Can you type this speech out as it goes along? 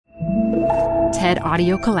TED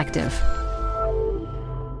Audio Collective.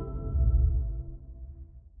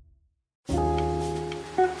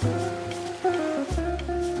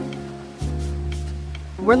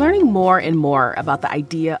 We're learning more and more about the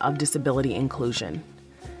idea of disability inclusion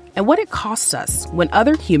and what it costs us when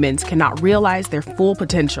other humans cannot realize their full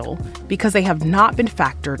potential because they have not been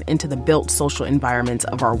factored into the built social environments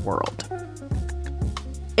of our world.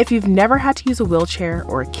 If you've never had to use a wheelchair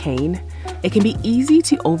or a cane, it can be easy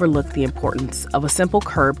to overlook the importance of a simple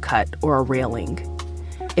curb cut or a railing.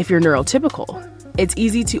 If you're neurotypical, it's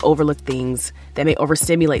easy to overlook things that may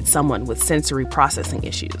overstimulate someone with sensory processing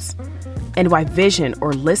issues, and why vision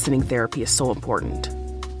or listening therapy is so important.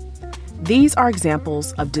 These are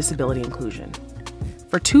examples of disability inclusion.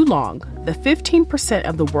 For too long, the 15%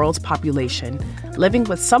 of the world's population living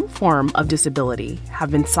with some form of disability have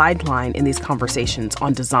been sidelined in these conversations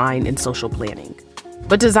on design and social planning.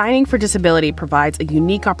 But designing for disability provides a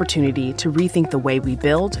unique opportunity to rethink the way we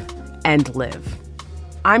build and live.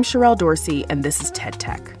 I'm Sherrell Dorsey, and this is TED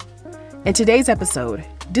Tech. In today's episode,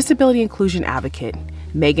 disability inclusion advocate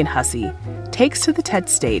Meghan Hussey takes to the TED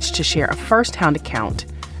stage to share a first-hand account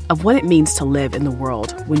of what it means to live in the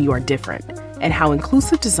world when you are different and how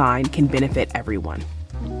inclusive design can benefit everyone.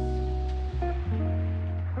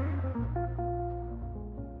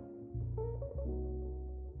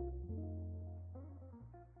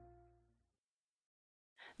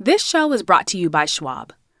 This show is brought to you by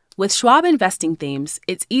Schwab. With Schwab investing themes,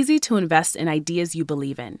 it's easy to invest in ideas you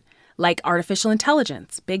believe in, like artificial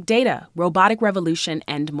intelligence, big data, robotic revolution,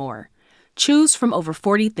 and more. Choose from over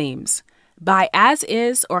 40 themes. Buy as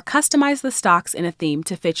is or customize the stocks in a theme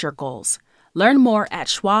to fit your goals. Learn more at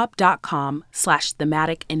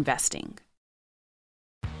schwab.com/thematic investing.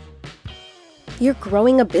 You're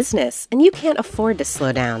growing a business and you can't afford to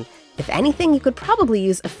slow down. If anything, you could probably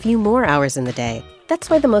use a few more hours in the day. That's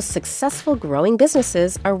why the most successful growing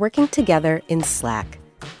businesses are working together in Slack.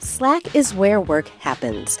 Slack is where work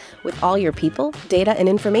happens, with all your people, data, and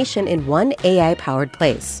information in one AI-powered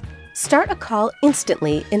place. Start a call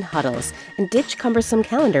instantly in huddles and ditch cumbersome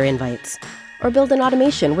calendar invites. Or build an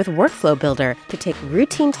automation with Workflow Builder to take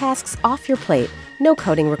routine tasks off your plate, no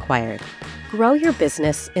coding required. Grow your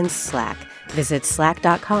business in Slack. Visit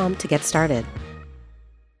slack.com to get started.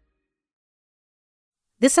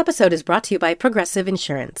 This episode is brought to you by Progressive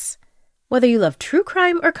Insurance. Whether you love true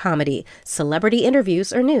crime or comedy, celebrity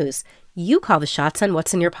interviews or news, you call the shots on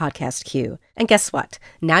what's in your podcast queue. And guess what?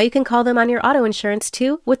 Now you can call them on your auto insurance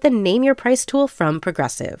too with the Name Your Price tool from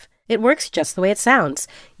Progressive. It works just the way it sounds.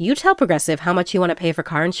 You tell Progressive how much you want to pay for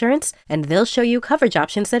car insurance, and they'll show you coverage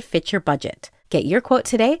options that fit your budget. Get your quote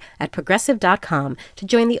today at Progressive.com to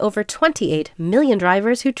join the over 28 million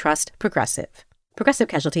drivers who trust Progressive. Progressive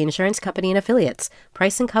Casualty Insurance Company and Affiliates.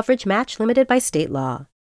 Price and coverage match limited by state law.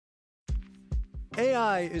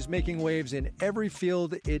 AI is making waves in every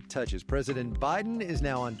field it touches. President Biden is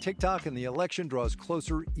now on TikTok, and the election draws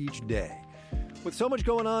closer each day. With so much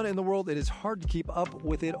going on in the world, it is hard to keep up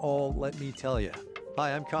with it all, let me tell you.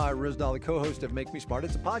 Hi, I'm Kai Rizdal, the co-host of Make Me Smart.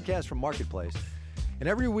 It's a podcast from Marketplace. And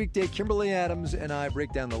every weekday, Kimberly Adams and I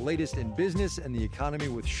break down the latest in business and the economy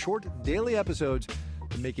with short daily episodes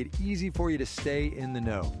to make it easy for you to stay in the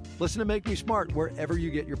know. Listen to Make Me Smart wherever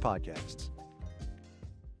you get your podcasts.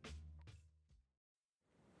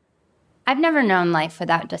 I've never known life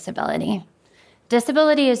without disability.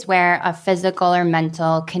 Disability is where a physical or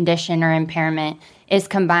mental condition or impairment is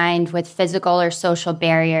combined with physical or social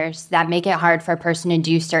barriers that make it hard for a person to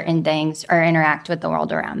do certain things or interact with the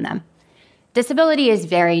world around them. Disability is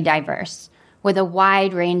very diverse, with a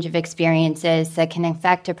wide range of experiences that can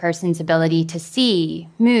affect a person's ability to see,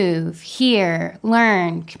 move, hear,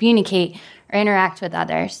 learn, communicate, or interact with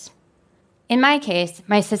others. In my case,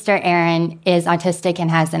 my sister Erin is autistic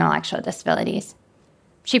and has intellectual disabilities.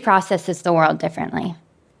 She processes the world differently.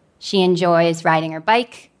 She enjoys riding her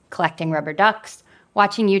bike, collecting rubber ducks,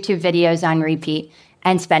 watching YouTube videos on repeat,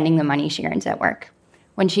 and spending the money she earns at work.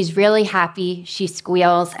 When she's really happy, she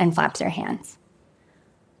squeals and flaps her hands.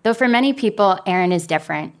 Though for many people, Erin is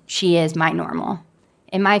different, she is my normal.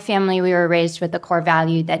 In my family, we were raised with the core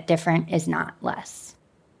value that different is not less.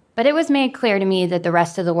 But it was made clear to me that the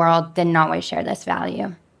rest of the world didn't always share this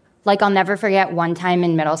value. Like, I'll never forget one time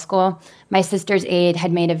in middle school, my sister's aide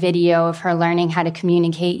had made a video of her learning how to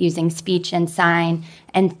communicate using speech and sign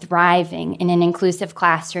and thriving in an inclusive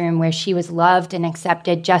classroom where she was loved and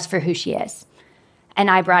accepted just for who she is. And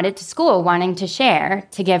I brought it to school wanting to share,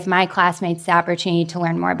 to give my classmates the opportunity to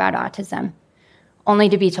learn more about autism, only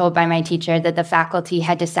to be told by my teacher that the faculty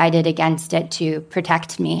had decided against it to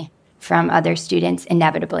protect me from other students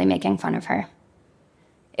inevitably making fun of her.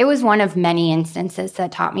 It was one of many instances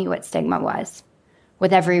that taught me what stigma was.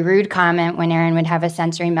 With every rude comment when Erin would have a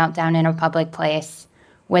sensory meltdown in a public place,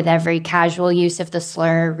 with every casual use of the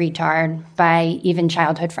slur retard by even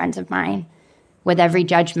childhood friends of mine, with every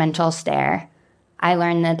judgmental stare, I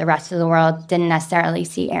learned that the rest of the world didn't necessarily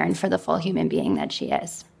see Erin for the full human being that she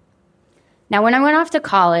is. Now, when I went off to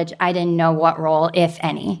college, I didn't know what role, if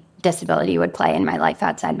any, disability would play in my life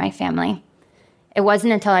outside my family. It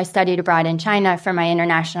wasn't until I studied abroad in China for my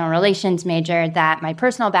international relations major that my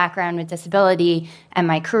personal background with disability and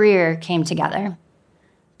my career came together.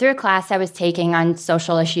 Through a class I was taking on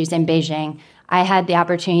social issues in Beijing, I had the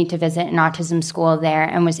opportunity to visit an autism school there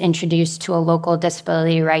and was introduced to a local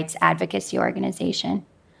disability rights advocacy organization.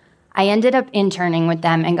 I ended up interning with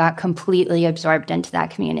them and got completely absorbed into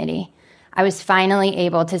that community. I was finally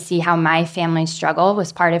able to see how my family's struggle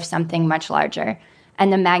was part of something much larger,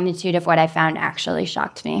 and the magnitude of what I found actually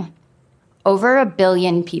shocked me. Over 1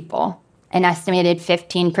 billion people, an estimated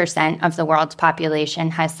 15% of the world's population,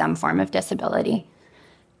 has some form of disability.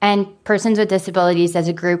 And persons with disabilities as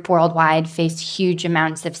a group worldwide face huge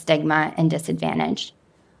amounts of stigma and disadvantage.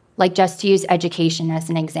 Like, just to use education as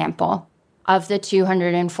an example, of the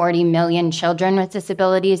 240 million children with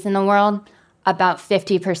disabilities in the world, about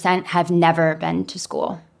 50% have never been to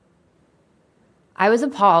school. I was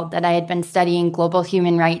appalled that I had been studying global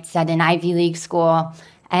human rights at an Ivy League school,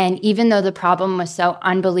 and even though the problem was so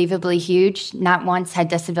unbelievably huge, not once had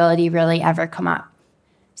disability really ever come up.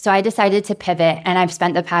 So I decided to pivot, and I've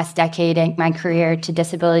spent the past decade in my career to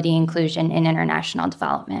disability inclusion in international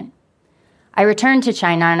development. I returned to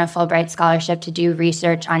China on a Fulbright scholarship to do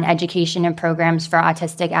research on education and programs for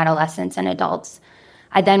autistic adolescents and adults.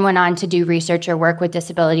 I then went on to do research or work with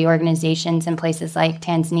disability organizations in places like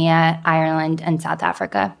Tanzania, Ireland, and South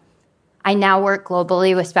Africa. I now work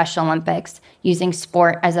globally with Special Olympics, using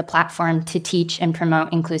sport as a platform to teach and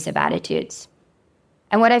promote inclusive attitudes.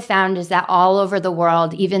 And what I found is that all over the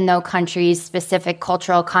world, even though countries' specific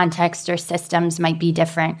cultural context or systems might be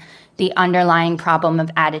different, the underlying problem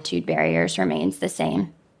of attitude barriers remains the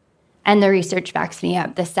same. And the research backs me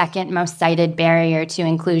up. The second most cited barrier to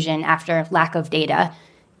inclusion after lack of data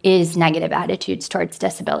is negative attitudes towards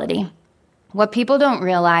disability. What people don't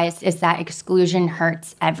realize is that exclusion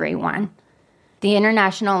hurts everyone. The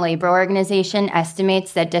International Labor Organization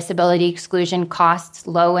estimates that disability exclusion costs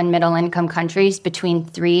low and middle income countries between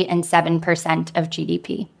 3 and 7% of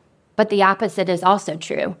GDP. But the opposite is also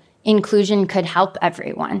true. Inclusion could help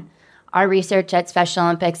everyone. Our research at Special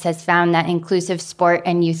Olympics has found that inclusive sport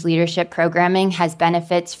and youth leadership programming has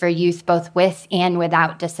benefits for youth both with and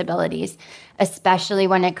without disabilities, especially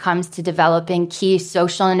when it comes to developing key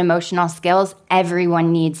social and emotional skills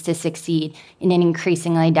everyone needs to succeed in an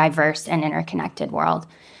increasingly diverse and interconnected world.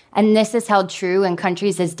 And this is held true in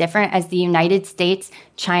countries as different as the United States,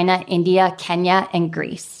 China, India, Kenya, and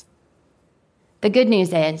Greece. The good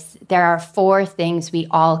news is there are 4 things we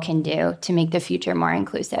all can do to make the future more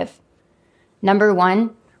inclusive. Number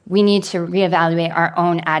 1, we need to reevaluate our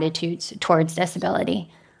own attitudes towards disability.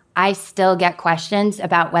 I still get questions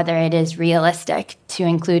about whether it is realistic to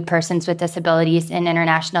include persons with disabilities in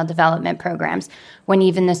international development programs when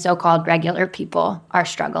even the so-called regular people are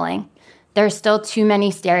struggling. There are still too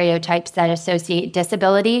many stereotypes that associate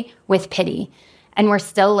disability with pity, and we're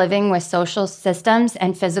still living with social systems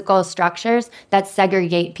and physical structures that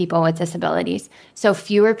segregate people with disabilities. So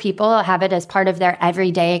fewer people have it as part of their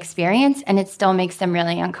everyday experience, and it still makes them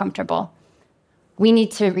really uncomfortable. We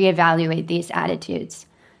need to reevaluate these attitudes.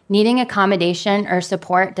 Needing accommodation or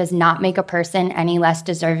support does not make a person any less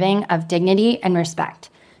deserving of dignity and respect.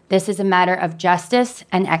 This is a matter of justice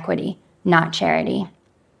and equity, not charity.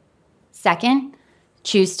 Second,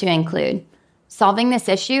 choose to include. Solving this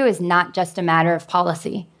issue is not just a matter of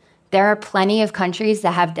policy. There are plenty of countries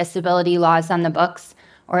that have disability laws on the books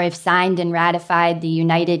or have signed and ratified the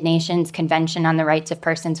United Nations Convention on the Rights of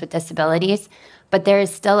Persons with Disabilities, but there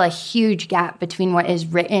is still a huge gap between what is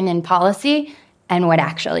written in policy and what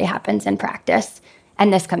actually happens in practice.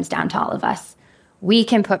 And this comes down to all of us. We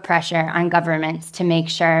can put pressure on governments to make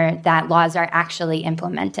sure that laws are actually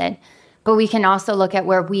implemented, but we can also look at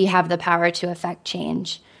where we have the power to affect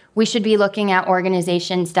change. We should be looking at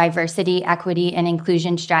organizations' diversity, equity, and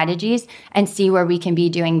inclusion strategies and see where we can be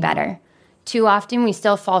doing better. Too often, we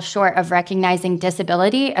still fall short of recognizing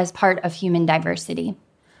disability as part of human diversity.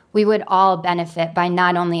 We would all benefit by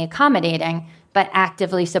not only accommodating, but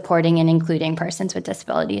actively supporting and including persons with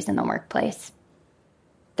disabilities in the workplace.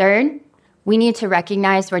 Third, we need to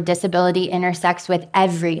recognize where disability intersects with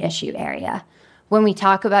every issue area. When we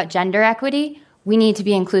talk about gender equity, we need to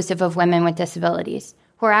be inclusive of women with disabilities,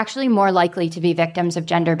 who are actually more likely to be victims of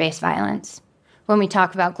gender-based violence. when we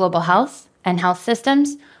talk about global health and health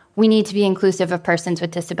systems, we need to be inclusive of persons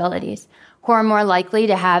with disabilities who are more likely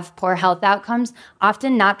to have poor health outcomes,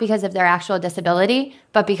 often not because of their actual disability,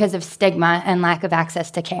 but because of stigma and lack of access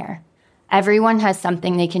to care. Everyone has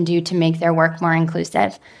something they can do to make their work more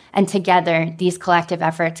inclusive, and together, these collective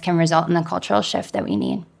efforts can result in the cultural shift that we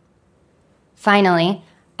need. Finally,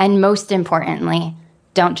 and most importantly,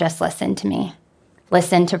 don't just listen to me.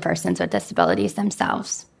 Listen to persons with disabilities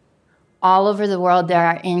themselves. All over the world, there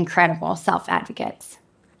are incredible self-advocates,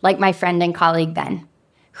 like my friend and colleague Ben,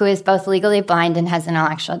 who is both legally blind and has an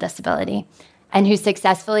intellectual disability, and who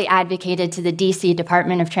successfully advocated to the DC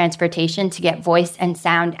Department of Transportation to get voice and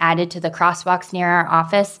sound added to the crosswalks near our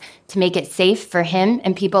office to make it safe for him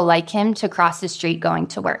and people like him to cross the street going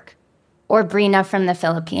to work. Or Brina from the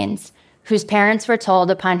Philippines, whose parents were told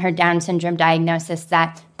upon her Down syndrome diagnosis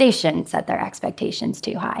that they shouldn't set their expectations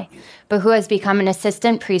too high, but who has become an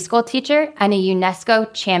assistant preschool teacher and a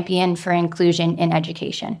UNESCO champion for inclusion in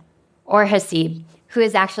education. Or Hasib, who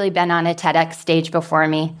has actually been on a TEDx stage before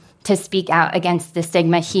me to speak out against the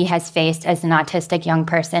stigma he has faced as an autistic young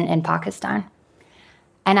person in Pakistan.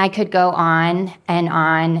 And I could go on and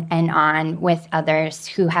on and on with others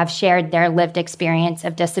who have shared their lived experience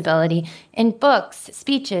of disability in books,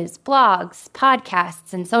 speeches, blogs,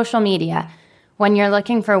 podcasts, and social media. When you're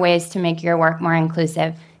looking for ways to make your work more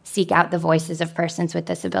inclusive, seek out the voices of persons with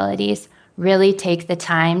disabilities. Really take the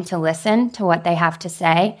time to listen to what they have to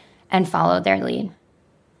say and follow their lead.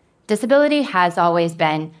 Disability has always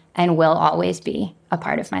been and will always be a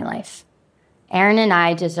part of my life. Erin and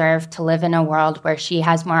I deserve to live in a world where she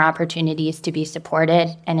has more opportunities to be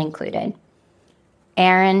supported and included.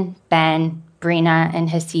 Erin, Ben, Brina, and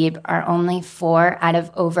Hasib are only 4 out of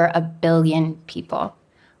over 1 billion people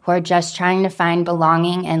who are just trying to find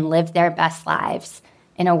belonging and live their best lives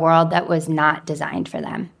in a world that was not designed for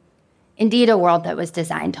them. Indeed, a world that was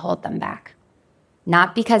designed to hold them back.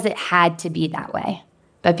 Not because it had to be that way,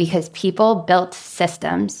 but because people built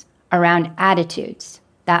systems around attitudes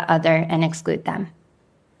that other and exclude them.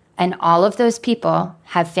 And all of those people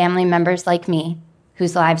have family members like me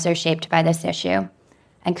whose lives are shaped by this issue,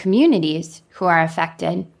 and communities who are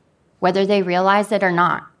affected, whether they realize it or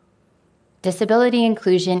not. Disability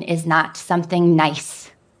inclusion is not something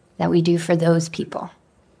nice that we do for those people.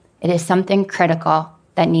 It is something critical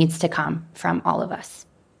that needs to come from all of us.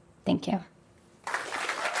 Thank you.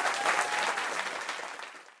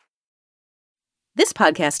 This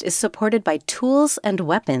podcast is supported by Tools and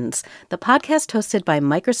Weapons, the podcast hosted by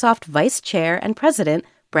Microsoft Vice Chair and President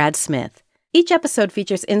Brad Smith. Each episode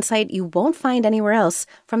features insight you won't find anywhere else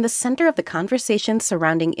from the center of the conversation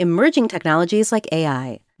surrounding emerging technologies like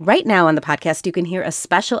AI. Right now on the podcast, you can hear a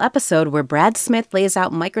special episode where Brad Smith lays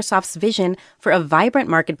out Microsoft's vision for a vibrant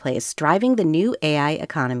marketplace driving the new AI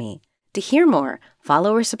economy. To hear more,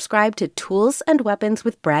 follow or subscribe to Tools and Weapons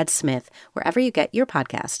with Brad Smith wherever you get your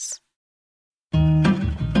podcasts.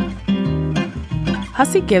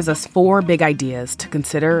 Hussey gives us 4 big ideas to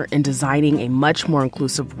consider in designing a much more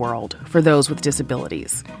inclusive world for those with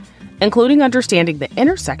disabilities, including understanding the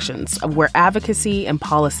intersections of where advocacy and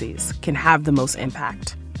policies can have the most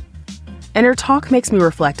impact. And her talk makes me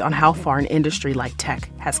reflect on how far an industry like tech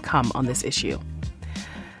has come on this issue.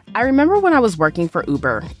 I remember when I was working for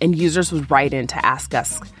Uber and users would write in to ask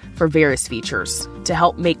us for various features to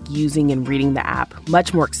help make using and reading the app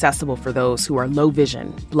much more accessible for those who are low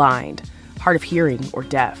vision, blind, hard of hearing, or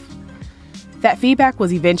deaf. That feedback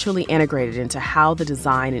was eventually integrated into how the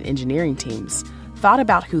design and engineering teams thought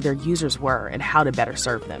about who their users were and how to better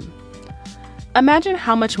serve them. Imagine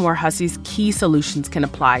how much more Hussey's key solutions can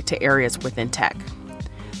apply to areas within tech.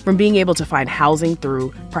 From being able to find housing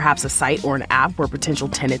through perhaps a site or an app where potential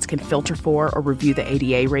tenants can filter for or review the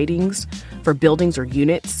ADA ratings for buildings or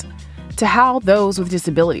units, to how those with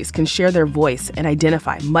disabilities can share their voice and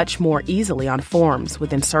identify much more easily on forms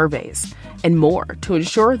within surveys, and more to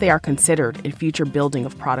ensure they are considered in future building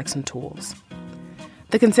of products and tools.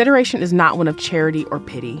 The consideration is not one of charity or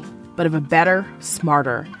pity, but of a better,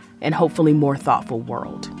 smarter, and hopefully more thoughtful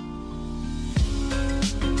world.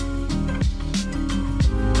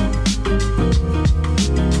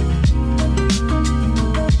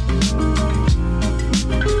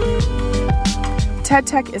 TED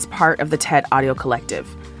Tech is part of the TED Audio Collective.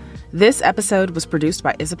 This episode was produced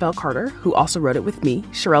by Isabel Carter, who also wrote it with me,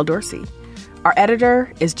 Sherrell Dorsey. Our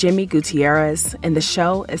editor is Jimmy Gutierrez, and the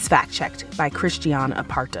show is fact-checked by Christiane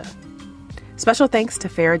Aparta. Special thanks to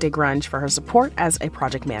Farah DeGrunge for her support as a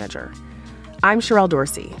project manager. I'm Sherrell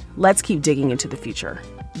Dorsey. Let's keep digging into the future.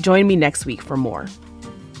 Join me next week for more.